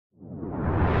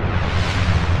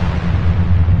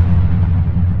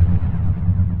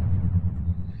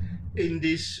In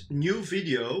this new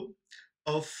video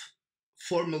of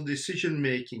formal decision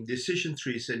making, decision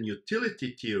trees and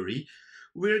utility theory,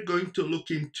 we're going to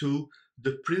look into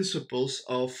the principles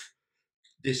of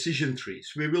decision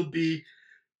trees. We will be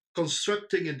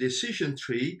constructing a decision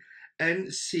tree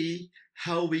and see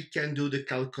how we can do the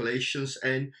calculations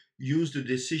and use the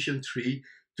decision tree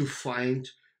to find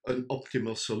an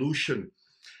optimal solution.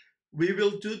 We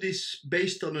will do this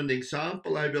based on an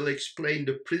example. I will explain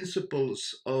the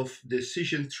principles of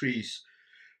decision trees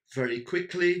very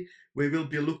quickly. We will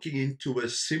be looking into a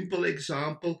simple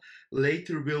example.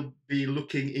 Later, we'll be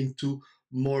looking into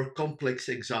more complex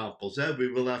examples. We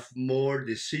will have more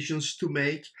decisions to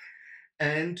make.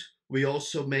 And we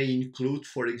also may include,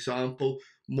 for example,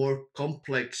 more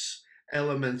complex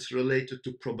elements related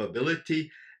to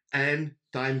probability and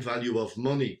time value of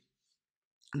money.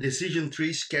 Decision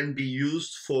trees can be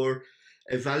used for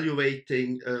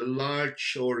evaluating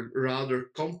large or rather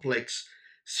complex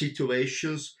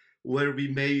situations where we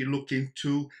may look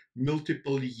into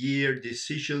multiple year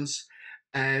decisions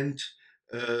and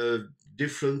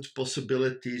different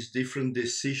possibilities, different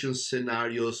decision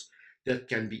scenarios that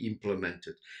can be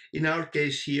implemented. In our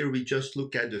case here, we just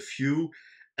look at a few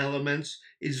elements.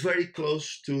 It's very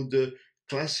close to the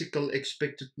classical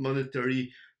expected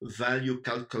monetary value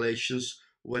calculations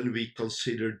when we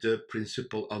consider the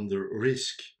principle under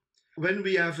risk. When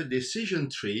we have a decision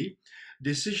tree,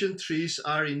 decision trees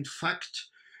are in fact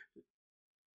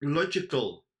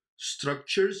logical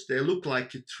structures. They look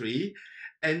like a tree,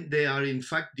 and they are in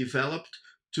fact developed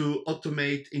to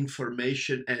automate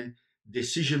information and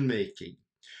decision making.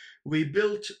 We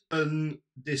built a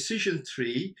decision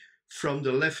tree from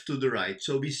the left to the right.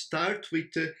 So we start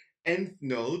with the end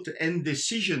node, the end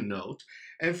decision node,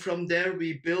 and from there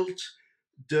we build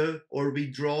we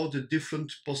draw the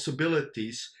different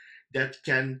possibilities that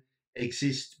can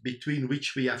exist between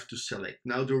which we have to select.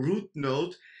 Now the root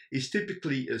node is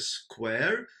typically a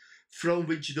square from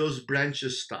which those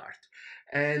branches start.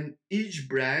 And each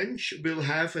branch will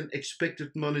have an expected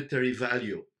monetary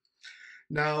value.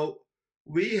 Now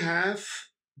we have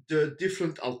the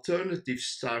different alternatives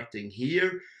starting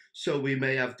here. So we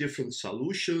may have different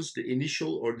solutions, the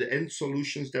initial or the end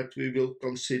solutions that we will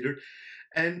consider.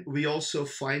 And we also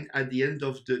find at the end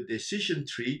of the decision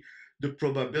tree the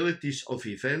probabilities of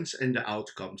events and the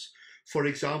outcomes. For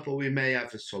example, we may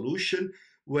have a solution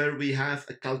where we have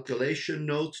a calculation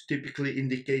node, typically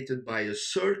indicated by a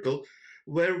circle,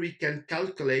 where we can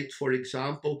calculate, for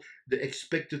example, the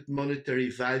expected monetary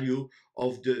value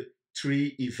of the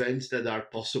three events that are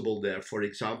possible there. For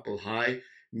example, high,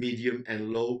 medium, and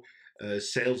low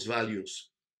sales values.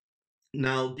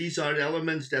 Now, these are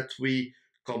elements that we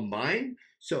combine.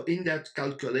 So in that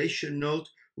calculation node,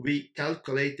 we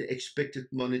calculate the expected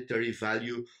monetary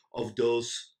value of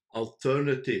those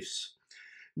alternatives.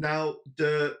 Now,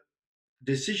 the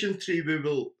decision tree we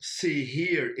will see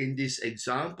here in this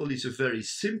example is a very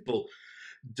simple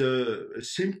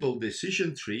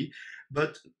decision tree,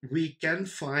 but we can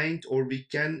find or we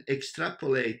can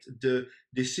extrapolate the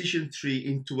decision tree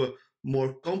into a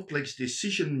more complex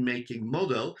decision-making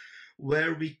model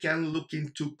where we can look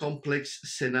into complex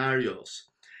scenarios.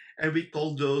 And we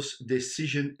call those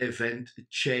decision event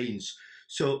chains.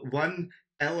 So one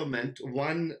element,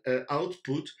 one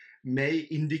output may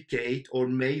indicate or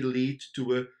may lead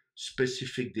to a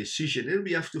specific decision. And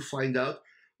we have to find out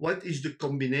what is the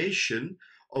combination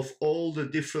of all the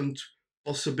different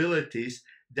possibilities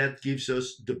that gives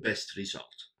us the best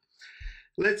result.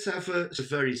 Let's have a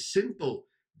very simple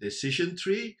decision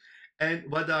tree.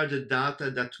 And what are the data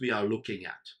that we are looking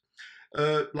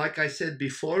at? Like I said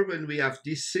before, when we have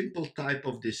this simple type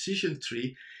of decision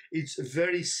tree, it's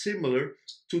very similar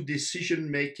to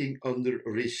decision making under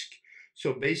risk.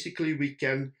 So basically we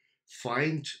can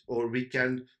find or we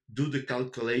can do the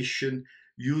calculation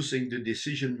using the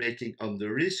decision making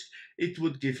under risk. It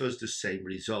would give us the same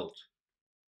result.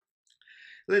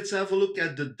 Let's have a look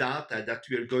at the data that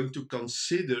we are going to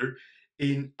consider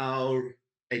in our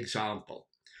example.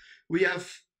 We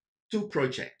have two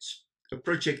projects.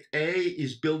 Project A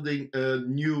is building a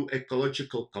new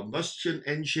ecological combustion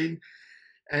engine.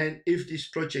 And if this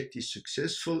project is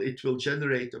successful, it will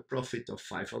generate a profit of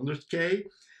 500K.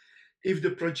 If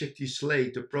the project is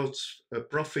late, the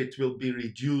profit will be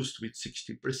reduced with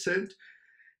 60%.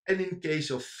 And in case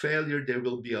of failure, there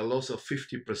will be a loss of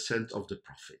 50% of the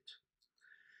profit.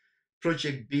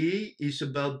 Project B is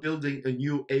about building a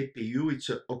new APU. It's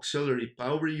an auxiliary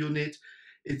power unit.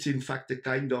 It's in fact a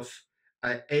kind of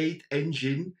 8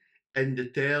 engine and the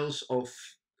tails of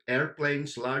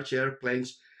airplanes, large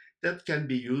airplanes, that can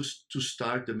be used to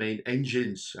start the main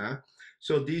engines.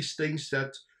 So these things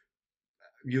that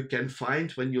you can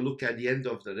find when you look at the end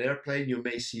of the airplane, you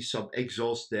may see some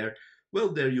exhaust there. Well,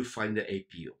 there you find the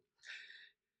APU.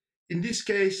 In this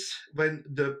case, when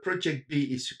the project B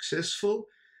is successful,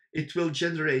 it will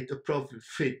generate a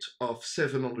profit of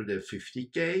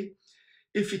 750K.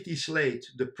 If it is late,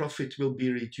 the profit will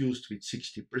be reduced with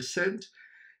 60%.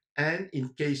 And in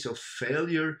case of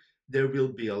failure, there will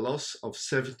be a loss of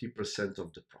 70%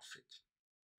 of the profit.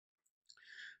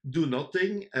 Do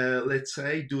nothing, let's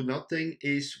say, do nothing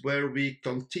is where we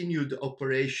continue the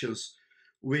operations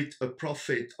with a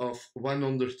profit of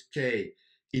 100K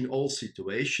in all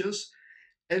situations,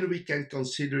 and we can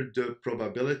consider the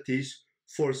probabilities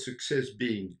for success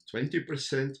being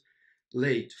 20%,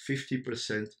 late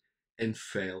 50%, and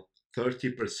fail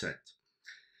 30%.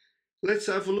 Let's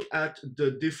have a look at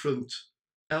the different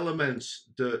elements,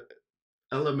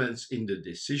 in the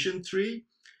decision tree.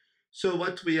 So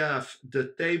what we have,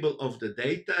 the table of the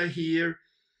data here.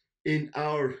 In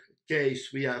our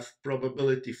case, we have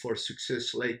probability for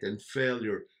success, late, and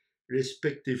failure,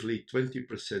 respectively 20%,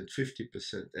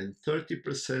 50%, and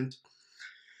 30%.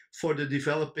 For the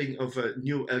developing of a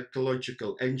new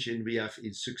ecological engine, we have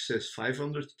in success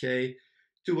 500K,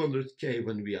 200K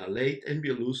when we are late, and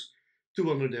we lose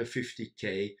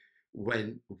 250K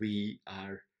when we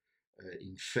are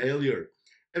in failure.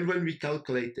 And when we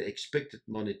calculate the expected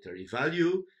monetary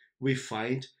value, we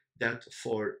find that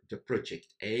for the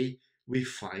project A, we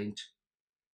find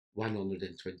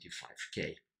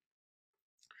 125K.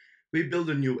 We build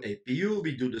a new APU,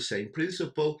 we do the same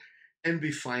principle, and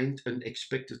we find an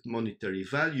expected monetary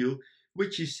value,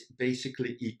 which is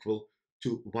basically equal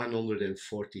to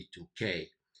 142K.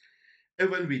 And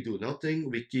when we do nothing,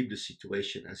 we keep the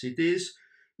situation as it is.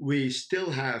 We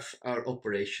still have our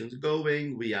operations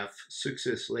going, we have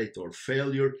success, late, or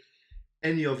failure.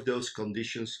 Any of those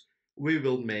conditions, we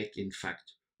will make, in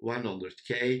fact,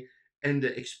 100K, and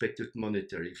the expected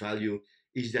monetary value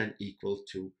is then equal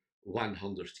to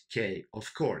 100K,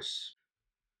 of course.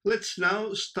 Let's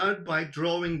now start by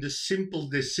drawing the simple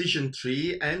decision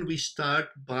tree, and we start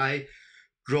by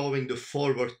drawing the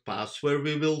forward path, where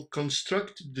we will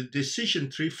construct the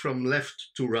decision tree from left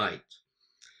to right.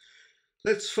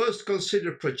 Let's first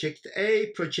consider project A.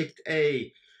 Project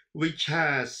A, which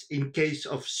has, in case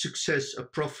of success, a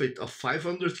profit of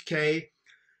 500K.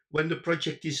 When the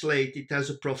project is late, it has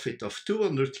a profit of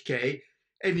 200K.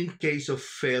 And in case of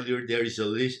failure, there is a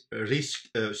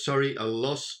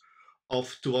loss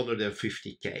of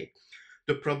 250K.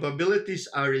 The probabilities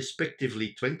are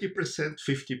respectively 20%,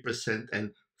 50%,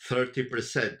 and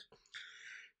 30%.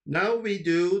 Now we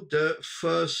do the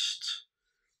first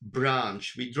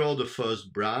branch. We draw the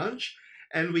first branch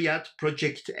and we add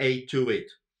project A to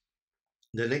it.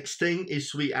 The next thing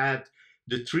is we add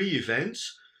the three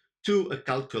events to a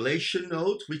calculation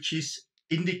node, which is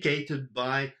indicated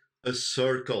by a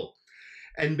circle.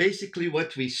 And basically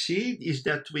what we see is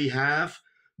that we have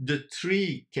the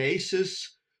three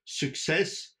cases,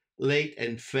 success, late,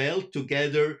 and fail,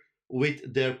 together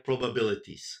with their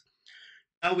probabilities.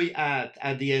 Now we add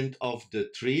at the end of the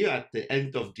tree, at the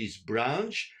end of this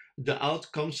branch, the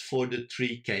outcomes for the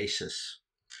three cases.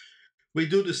 We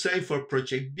do the same for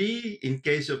project B. In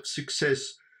case of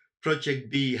success,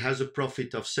 project B has a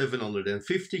profit of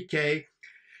 750K.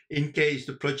 In case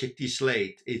the project is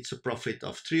late, it's a profit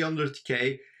of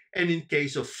 300K. And in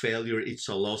case of failure, it's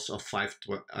a loss of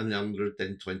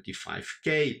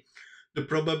 125K. The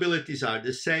probabilities are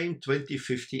the same, 20,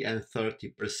 50, and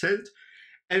 30%.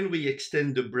 And we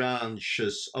extend the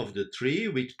branches of the tree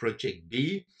with project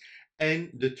B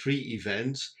and the three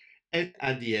events, and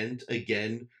at the end,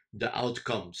 again, the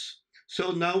outcomes.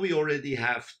 So now we already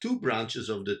have two branches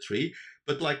of the tree,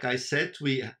 but like I said,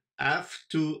 we have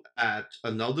to add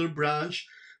another branch,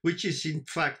 which is in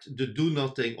fact the do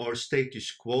nothing or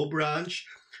status quo branch,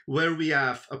 where we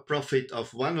have a profit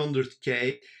of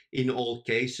 100K in all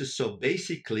cases. So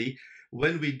basically,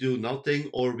 when we do nothing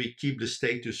or we keep the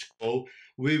status quo,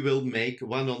 we will make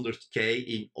 100K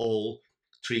in all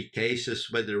three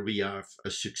cases, whether we have a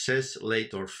success,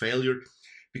 late, or failure,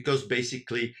 because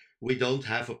basically we don't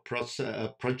have a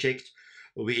project,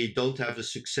 we don't have a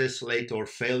success, late, or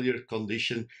failure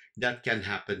condition that can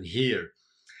happen here.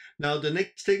 Now the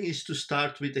next thing is to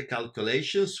start with the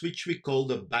calculations, which we call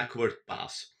the backward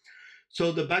path.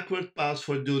 So the backward path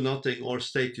for do nothing or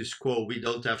status quo we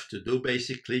don't have to do,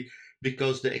 basically,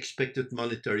 because the expected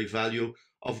monetary value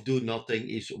of do nothing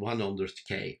is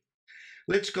 100K.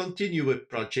 Let's continue with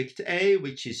project A,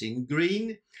 which is in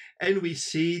green, and we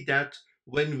see that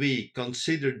when we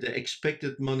consider the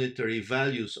expected monetary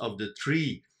values of the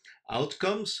three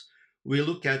outcomes, We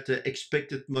look at the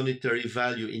expected monetary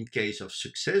value in case of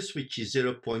success, which is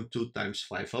 0.2 times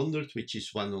 500, which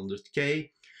is 100K.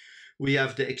 We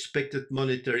have the expected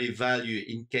monetary value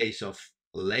in case of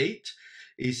late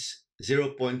is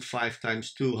 0.5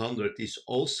 times 200 is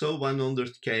also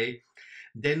 100K.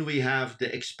 Then we have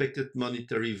the expected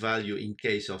monetary value in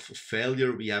case of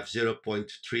failure. We have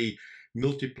 0.3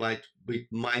 multiplied with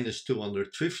minus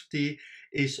 250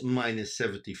 is minus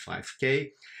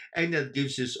 75K. And that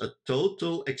gives us a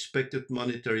total expected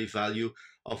monetary value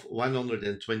of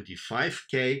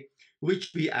 125K,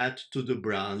 which we add to the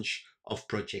branch of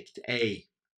project A.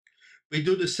 We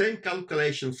do the same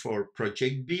calculation for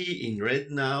project B in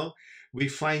red now. We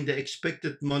find the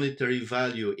expected monetary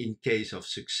value in case of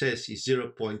success is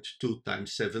 0.2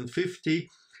 times 750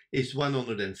 is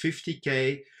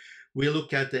 150K. We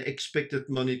look at the expected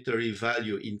monetary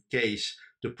value in case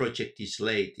the project is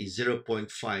late is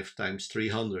 0.5 times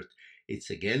 300. It's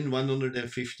again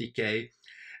 150K.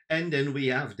 And then we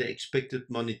have the expected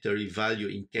monetary value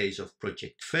in case of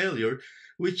project failure,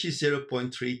 which is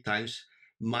 0.3 times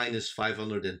minus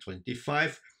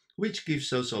 525, which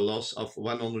gives us a loss of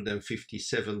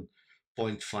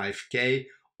 157.5K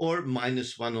or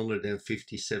minus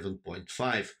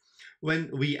 157.5. When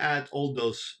we add all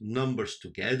those numbers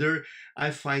together,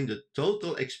 I find the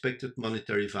total expected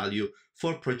monetary value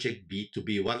for project B to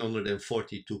be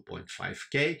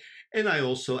 142.5K, and I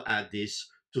also add this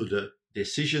to the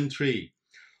decision tree.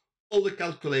 All the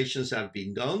calculations have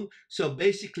been done. So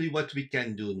basically what we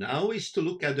can do now is to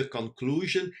look at the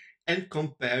conclusion and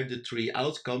compare the three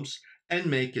outcomes and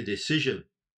make a decision.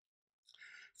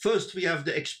 First, we have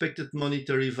the expected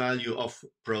monetary value of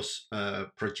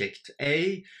project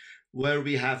A, where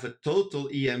we have a total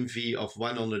EMV of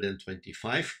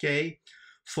 125K.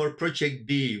 For project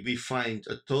B, we find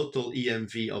a total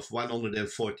EMV of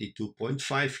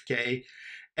 142.5K.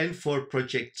 And for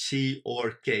project C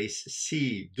or case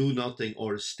C, do nothing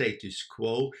or status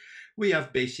quo, we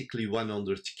have basically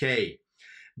 100K.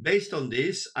 Based on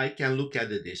this, I can look at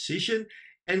the decision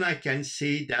and I can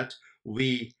see that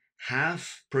we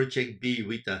have project B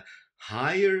with a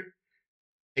higher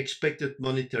expected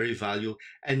monetary value,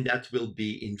 and that will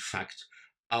be in fact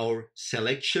our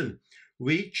selection.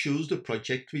 We choose the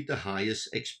project with the highest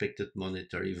expected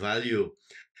monetary value.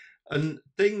 A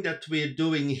thing that we're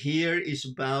doing here is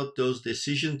about those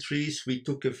decision trees. We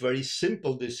took a very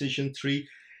simple decision tree,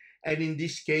 and in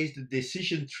this case, the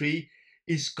decision tree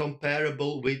is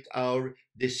comparable with our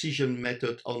decision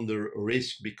method under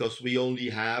risk because we only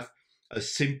have a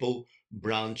simple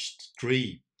branched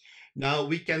tree. Now,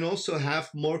 we can also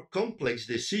have more complex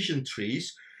decision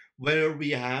trees where we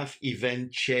have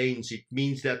event chains. It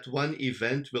means that one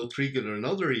event will trigger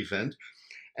another event,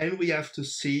 and we have to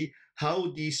see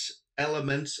how these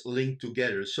elements link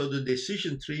together. So the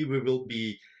decision tree we will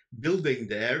be building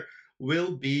there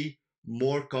will be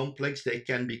more complex. They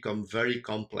can become very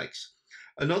complex.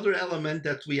 Another element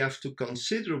that we have to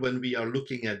consider when we are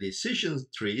looking at decision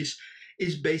trees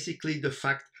is basically the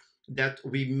fact that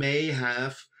we may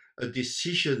have a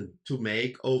decision to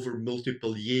make over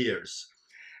multiple years.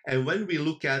 And when we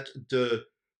look at the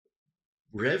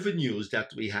revenues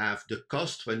that we have, the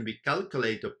cost when we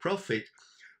calculate the profit,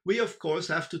 we of course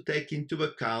have to take into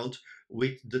account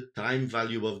with the time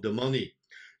value of the money.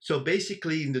 So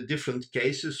basically in the different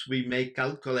cases, we may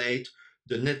calculate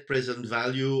the net present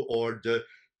value or the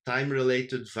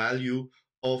time-related value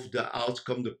of the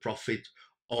outcome, the profit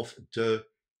of the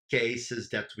cases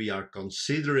that we are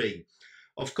considering.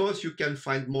 Of course, you can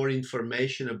find more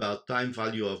information about time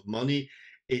value of money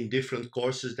in different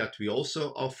courses that we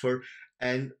also offer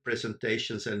and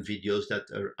presentations and videos that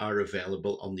are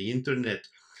available on the internet,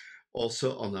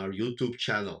 also on our YouTube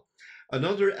channel.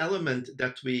 Another element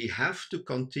that we have to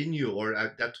continue or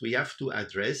that we have to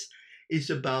address is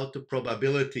about the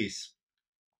probabilities.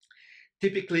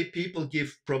 Typically, people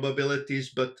give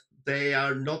probabilities, but they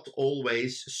are not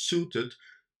always suited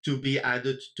to be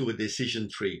added to a decision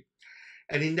tree.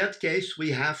 And in that case,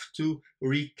 we have to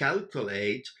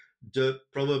recalculate the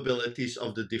probabilities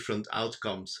of the different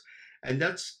outcomes. And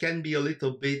that can be a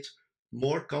little bit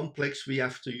more complex. We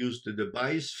have to use the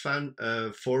Bayes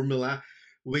formula,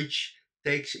 which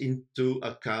takes into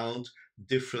account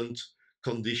different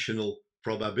conditional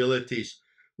probabilities.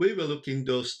 We will look in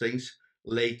those things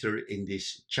later in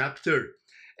this chapter.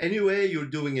 Anyway, you're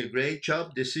doing a great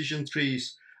job. Decision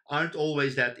trees aren't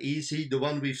always that easy. The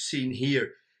one we've seen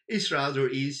here is rather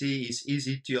easy, is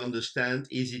easy to understand,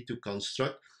 easy to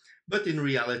construct, but in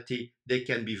reality, they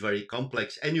can be very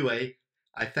complex. Anyway,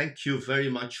 I thank you very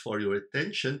much for your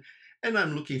attention, and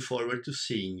I'm looking forward to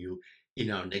seeing you in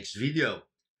our next video.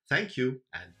 Thank you,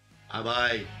 and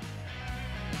bye-bye.